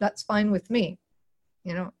it, that's fine with me,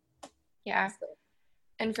 Yeah.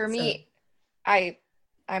 And for me,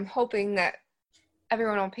 I'm hoping that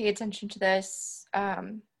everyone will pay attention to this,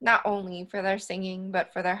 not only for their singing,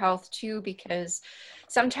 but for their health too, because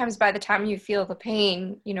sometimes by the time you feel the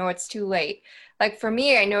pain, it's too late. Like for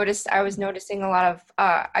me, I was noticing a lot of,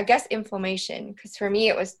 I guess, inflammation, because for me,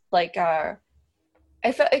 it was like, I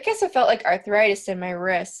guess it felt like arthritis in my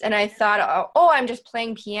wrists. And I thought, I'm just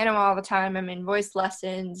playing piano all the time. I'm in voice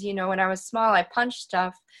lessons. When I was small, I punched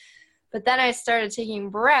stuff. But then I started taking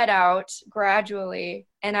bread out gradually,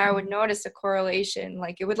 and I would notice a correlation.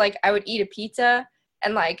 Like I would eat a pizza,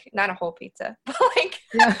 and not a whole pizza, but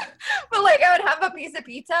but I would have a piece of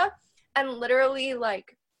pizza, and literally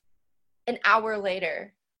an hour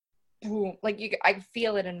later, boom, I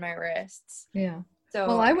feel it in my wrists. Yeah. So,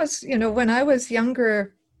 well, I was, when I was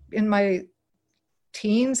younger, in my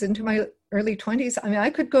teens into my early 20s, I mean, I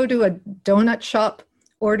could go to a donut shop,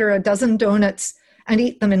 order a dozen donuts, and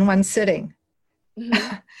eat them in one sitting.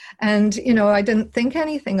 Mm-hmm. And, I didn't think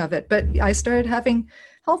anything of it, but I started having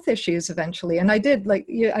health issues eventually. And I did,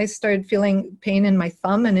 I started feeling pain in my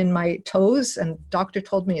thumb and in my toes, and doctor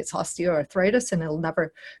told me it's osteoarthritis and it'll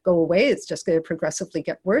never go away. It's just going to progressively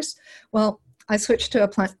get worse. Well, I switched to a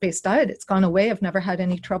plant-based diet. It's gone away. I've never had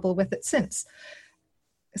any trouble with it since.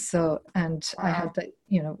 So, and wow. I had to,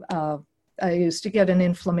 I used to get an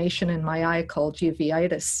inflammation in my eye called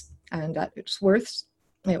uveitis, and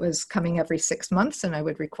it was coming every 6 months, and I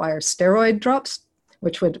would require steroid drops,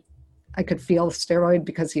 I could feel the steroid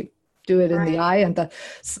because you do it in the eye, and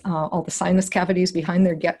all the sinus cavities behind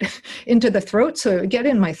there get into the throat. So it would get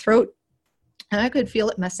in my throat, and I could feel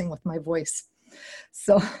it messing with my voice.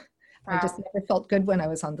 So wow. I just never felt good when I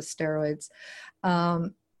was on the steroids.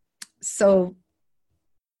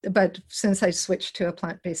 But since I switched to a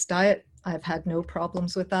plant-based diet, I've had no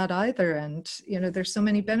problems with that either. And, there's so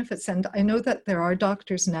many benefits. And I know that there are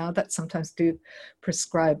doctors now that sometimes do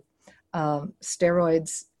prescribe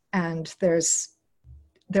steroids. And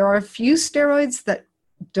there are a few steroids that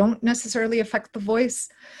don't necessarily affect the voice,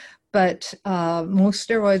 but most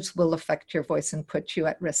steroids will affect your voice and put you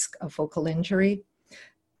at risk of vocal injury.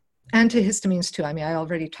 Antihistamines too. I mean, I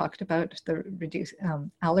already talked about the reduced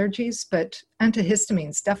allergies, but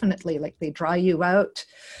antihistamines definitely, like, they dry you out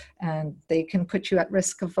and they can put you at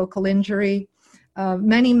risk of vocal injury.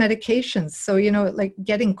 Many medications. So, like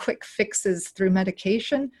getting quick fixes through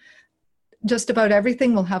medication, just about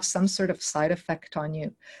everything will have some sort of side effect on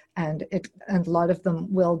you. And a lot of them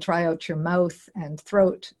will dry out your mouth and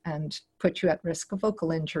throat and put you at risk of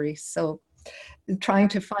vocal injury. So trying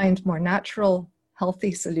to find more natural,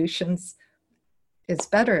 healthy solutions is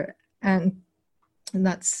better. And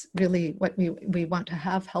that's really what we want to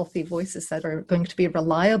have, healthy voices that are going to be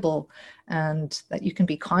reliable and that you can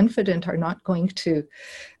be confident are not going to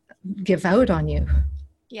give out on you.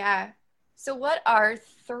 Yeah. So what are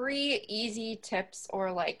 3 easy tips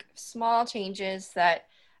or like small changes that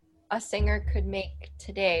a singer could make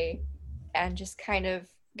today and just kind of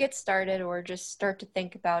get started, or just start to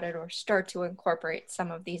think about it, or start to incorporate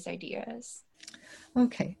some of these ideas?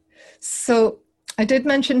 Okay, so I did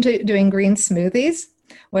mention doing green smoothies.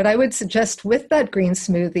 What I would suggest with that green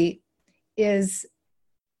smoothie is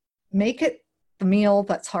make it the meal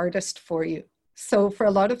that's hardest for you. So for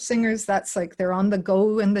a lot of singers, that's like they're on the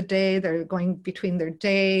go in the day, they're going between their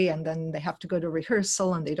day, and then they have to go to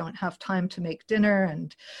rehearsal and they don't have time to make dinner,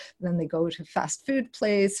 and then they go to fast food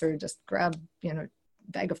place or just grab,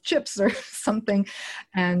 bag of chips or something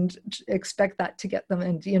and expect that to get them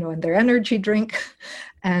and and their energy drink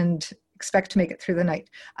and expect to make it through the night.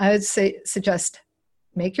 I would suggest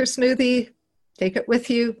make your smoothie, take it with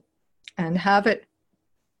you and have it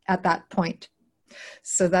at that point.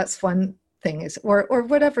 So that's one thing, is or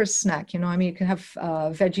whatever snack, I mean, you can have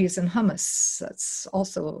veggies and hummus. That's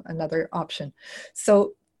also another option.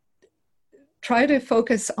 So try to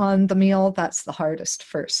focus on the meal that's the hardest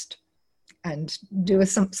first, and do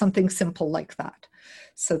something simple like that,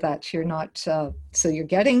 so that you're not, so you're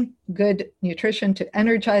getting good nutrition to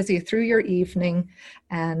energize you through your evening,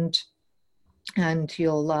 and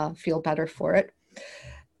you'll feel better for it.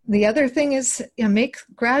 The other thing is, make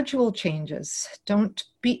gradual changes. Don't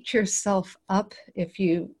beat yourself up if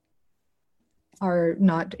you are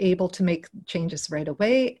not able to make changes right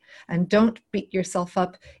away, and don't beat yourself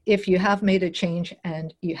up if you have made a change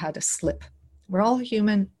and you had a slip. We're all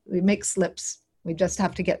human. We make slips. We just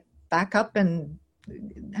have to get back up and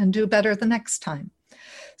do better the next time.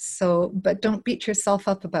 So, but don't beat yourself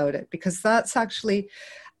up about it, because that's actually,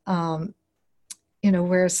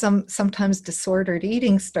 where sometimes disordered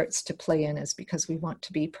eating starts to play in, is because we want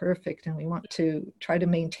to be perfect and we want to try to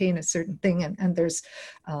maintain a certain thing. And there's,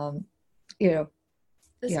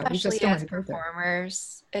 especially as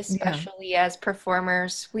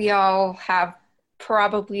performers, we all have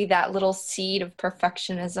probably that little seed of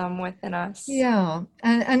perfectionism within us. Yeah.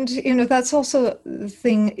 And that's also the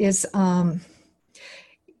thing is,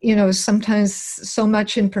 sometimes so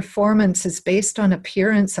much in performance is based on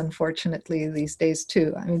appearance, unfortunately, these days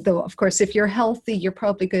too. I mean, though, of course, if you're healthy, you're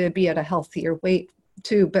probably going to be at a healthier weight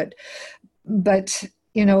too. But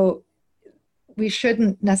we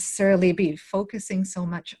shouldn't necessarily be focusing so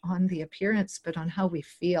much on the appearance, but on how we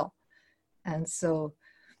feel. And so,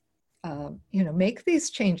 make these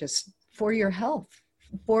changes for your health,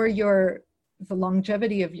 for the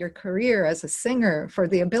longevity of your career as a singer, for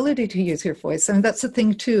the ability to use your voice. And that's the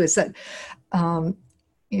thing too, is that,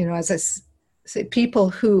 as I say, people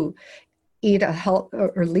who eat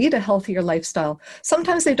or lead a healthier lifestyle,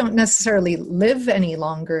 sometimes they don't necessarily live any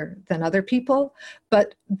longer than other people,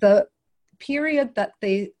 but the period that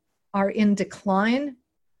they are in decline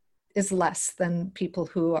is less than people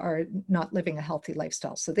who are not living a healthy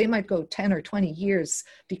lifestyle. So they might go 10 or 20 years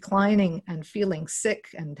declining and feeling sick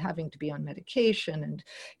and having to be on medication and,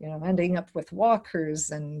 ending up with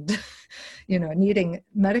walkers and, needing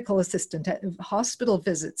medical assistant hospital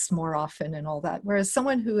visits more often and all that. Whereas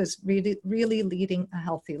someone who is really, really leading a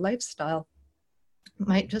healthy lifestyle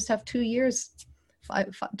might just have 2 to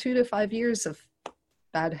 5 years of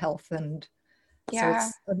bad health. And so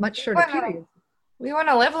it's a much shorter period. We want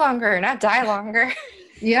to live longer, not die longer.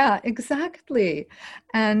 Yeah, exactly.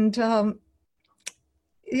 And so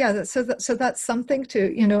that's something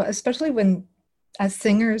to, especially when, as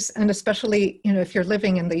singers, and especially, if you're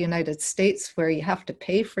living in the United States where you have to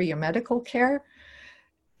pay for your medical care,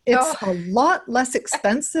 it's a lot less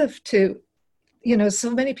expensive to,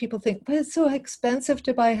 so many people think, well, it's so expensive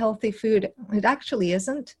to buy healthy food. It actually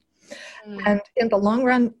isn't. And in the long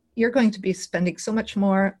run, you're going to be spending so much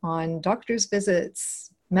more on doctor's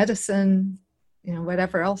visits, medicine,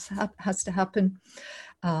 whatever else has to happen,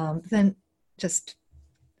 than just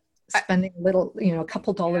spending a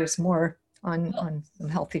couple dollars more on some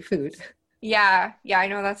healthy food. Yeah, I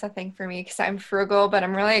know that's a thing for me because I'm frugal, but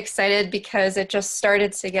I'm really excited because it just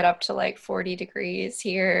started to get up to like 40 degrees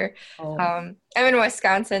here. Oh. I'm in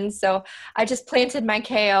Wisconsin, so I just planted my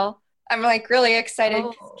kale. I'm like really excited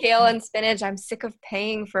because kale and spinach, I'm sick of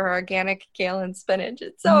paying for organic kale and spinach.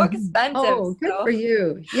 It's so expensive. Oh, good for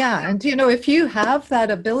you. Yeah. And, if you have that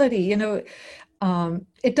ability,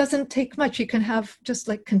 it doesn't take much. You can have just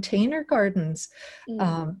like container gardens.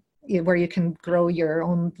 Where you can grow your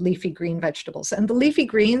own leafy green vegetables. And the leafy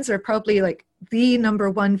greens are probably like the number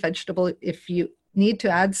one vegetable. If you need to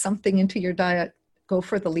add something into your diet, go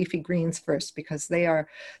for the leafy greens first because they are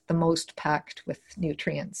the most packed with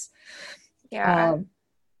nutrients. Yeah.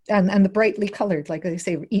 And the brightly colored, like they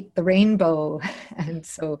say, eat the rainbow. And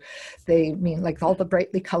so they mean like all the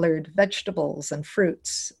brightly colored vegetables and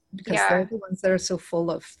fruits because they're the ones that are so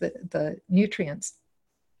full of the nutrients.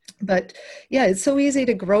 But yeah, it's so easy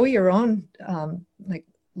to grow your own like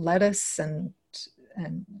lettuce and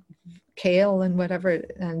kale and whatever.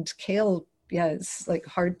 And kale, it's like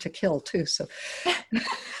hard to kill too. So,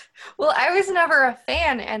 well, I was never a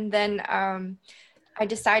fan, and then I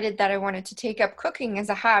decided that I wanted to take up cooking as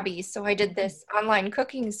a hobby. So I did this online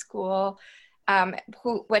cooking school,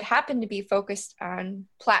 who would happen to be focused on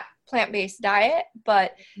plant-based diet,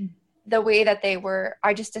 but the way that they were,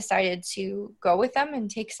 I just decided to go with them and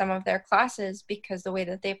take some of their classes because the way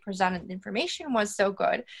that they presented information was so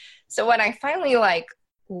good. So when I finally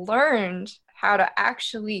learned how to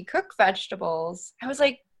actually cook vegetables, I was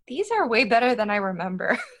like, these are way better than I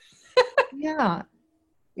remember. Yeah,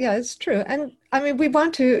 it's true. And I mean, we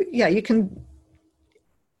want to, you can,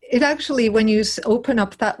 it actually, when you open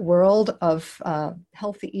up that world of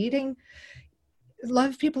healthy eating, a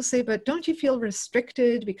lot of people say, but don't you feel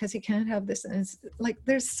restricted because you can't have this? And it's like,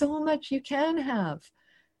 there's so much you can have.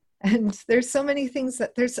 And there's so many things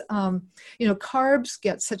that carbs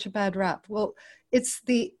get such a bad rap. Well, it's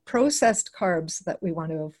the processed carbs that we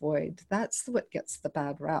want to avoid. That's what gets the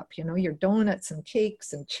bad rap, your donuts and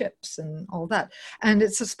cakes and chips and all that. And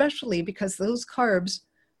it's especially because those carbs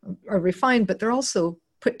are refined, but they're also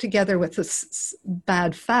put together with this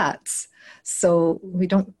bad fats. So we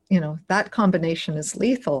don't, that combination is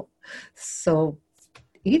lethal. So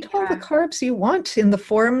eat all the carbs you want in the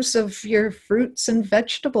forms of your fruits and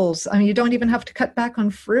vegetables. I mean, you don't even have to cut back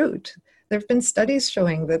on fruit. There have been studies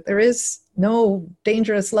showing that there is no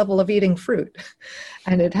dangerous level of eating fruit.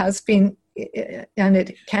 And it has been, and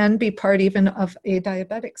it can be part even of a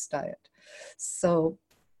diabetic's diet. So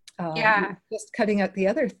just cutting out the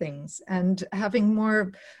other things and having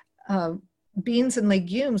more beans and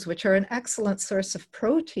legumes, which are an excellent source of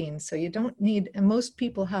protein. So you don't need, and most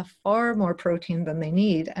people have far more protein than they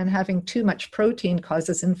need, and having too much protein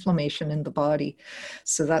causes inflammation in the body.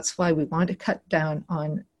 So that's why we want to cut down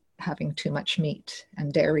on having too much meat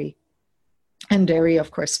and dairy. And dairy,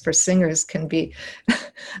 of course, for singers can be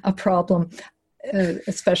a problem,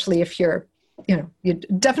 especially if you're, you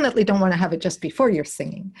definitely don't want to have it just before you're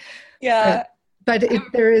singing. Yeah. But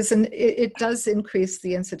it does increase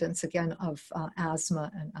the incidence again of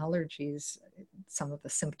asthma and allergies. Some of the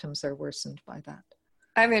symptoms are worsened by that.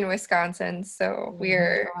 I'm in Wisconsin, so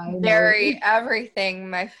we're dairy everything.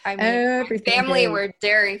 My family were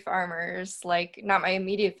dairy farmers, like not my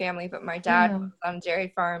immediate family, but my dad was on a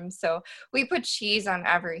dairy farm. So we put cheese on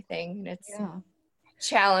everything, and it's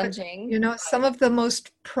challenging. But, some of the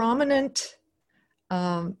most prominent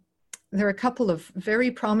there are a couple of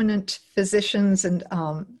very prominent physicians and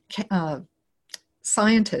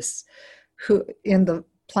scientists who in the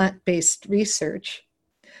plant-based research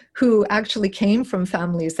who actually came from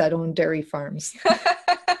families that owned dairy farms.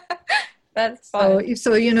 That's fun.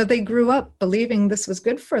 So they grew up believing this was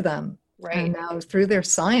good for them. Right. And now through their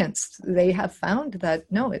science, they have found that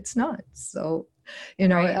no, it's not. So,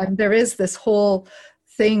 and there is this whole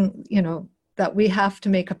thing, that we have to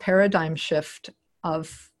make a paradigm shift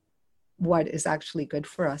of what is actually good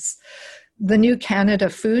for us. The new Canada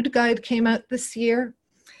Food Guide came out this year,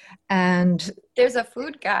 and there's a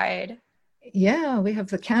food guide. Yeah, we have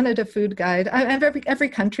the Canada Food Guide. Every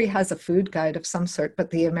country has a food guide of some sort,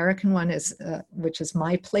 but the American one is, which is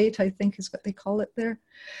My Plate, I think is what they call it there.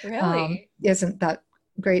 Really? Isn't that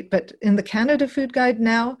great? But in the Canada Food Guide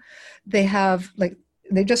now, they have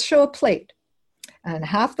they just show a plate, and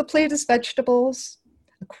half the plate is vegetables,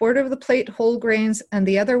 a quarter of the plate whole grains, and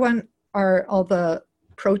the other one are all the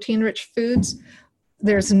protein-rich foods.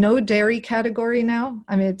 there's no dairy category now.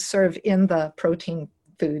 I mean, it's sort of in the protein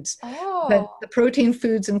foods. Oh. But the protein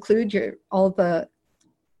foods include all the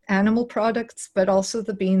animal products, but also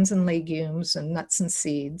the beans and legumes and nuts and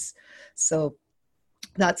seeds. So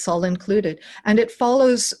that's all included. And it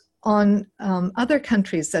follows on other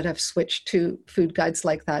countries that have switched to food guides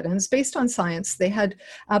like that. And it's based on science. They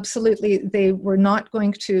were not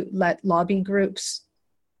going to let lobby groups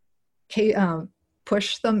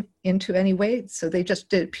push them into any way. So they just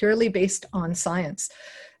did it purely based on science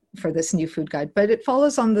for this new food guide. But it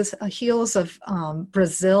follows on the heels of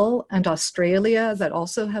Brazil and Australia that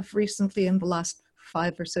also have recently, in the last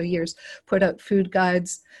 5 or so years, put out food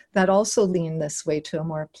guides that also lean this way to a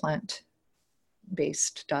more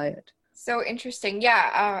plant-based diet. So interesting.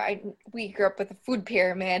 Yeah, we grew up with a food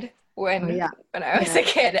pyramid when I was a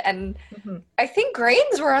kid, and I think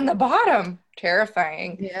grains were on the bottom.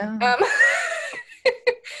 Terrifying. Yeah.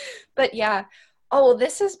 But yeah. Oh,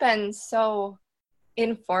 this has been so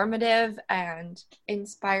informative and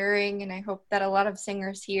inspiring, and I hope that a lot of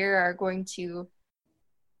singers here are going to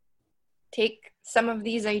take some of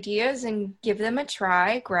these ideas and give them a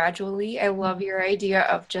try gradually. I love your idea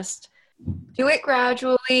of just do it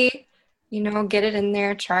gradually, get it in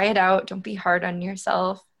there, try it out, don't be hard on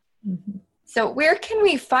yourself. So where can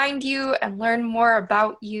we find you and learn more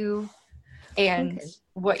about you and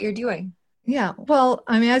what you're doing? Yeah, well,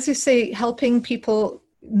 I mean, as you say, helping people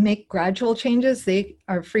make gradual changes, they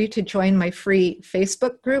are free to join my free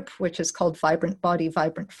Facebook group, which is called Vibrant Body,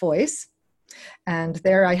 Vibrant Voice. And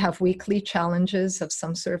there I have weekly challenges of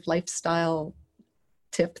some sort of lifestyle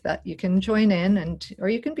tip that you can join in, or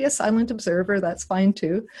you can be a silent observer, that's fine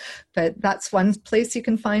too. But that's one place you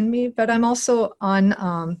can find me. But I'm also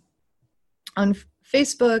on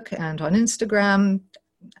Facebook and on Instagram.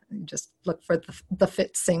 Just look for the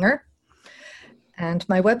Fit Singer, and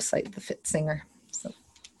my website, The Fit Singer.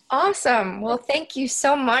 Awesome. Well, thank you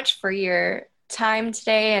so much for your time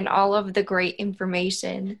today and all of the great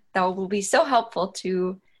information that will be so helpful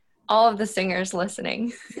to all of the singers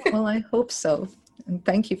listening. Well, I hope so. And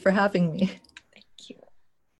thank you for having me.